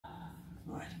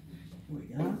we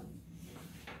go.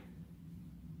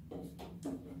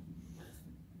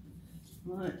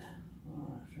 Right.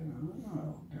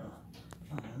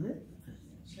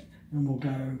 And we'll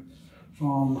go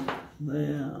from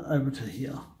there over to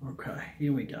here. Okay,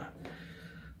 here we go.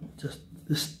 Just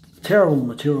this terrible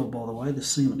material, by the way, the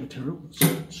sealant material,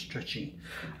 it's stretching.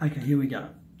 Okay, here we go.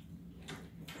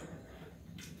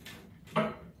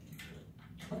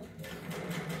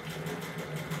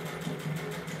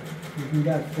 You can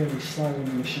go fairly slow on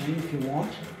the machine if you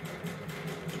want,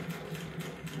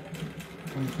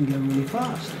 or you can go really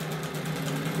fast.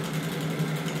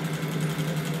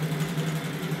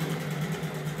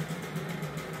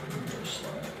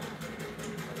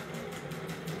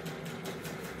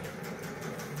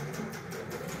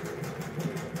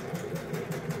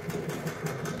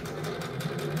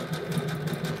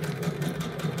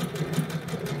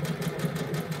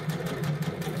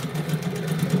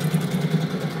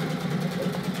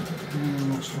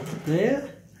 There,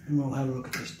 and we'll have a look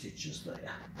at the stitches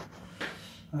there.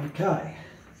 Okay,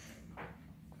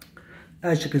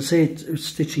 as you can see, it's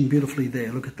stitching beautifully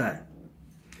there. Look at that.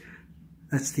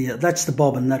 That's the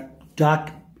bobbin. That dark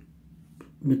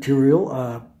material,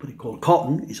 what do you call it,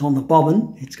 cotton, is on the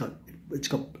bobbin. It's got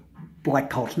black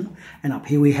cotton, and up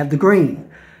here we have the green.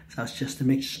 So it's just a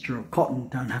mixture of cotton.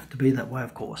 Don't have to be that way,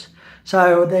 of course.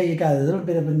 So there you go. A little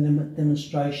bit of a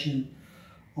demonstration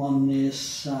on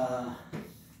this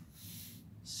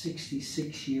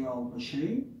 66-year-old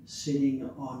machine sitting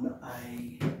on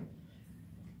a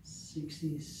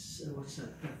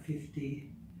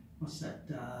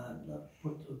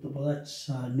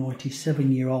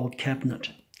 97-year-old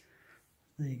cabinet.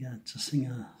 There you go, it's a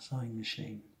Singer sewing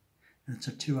machine. And it's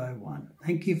a 201.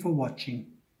 Thank you for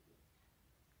watching.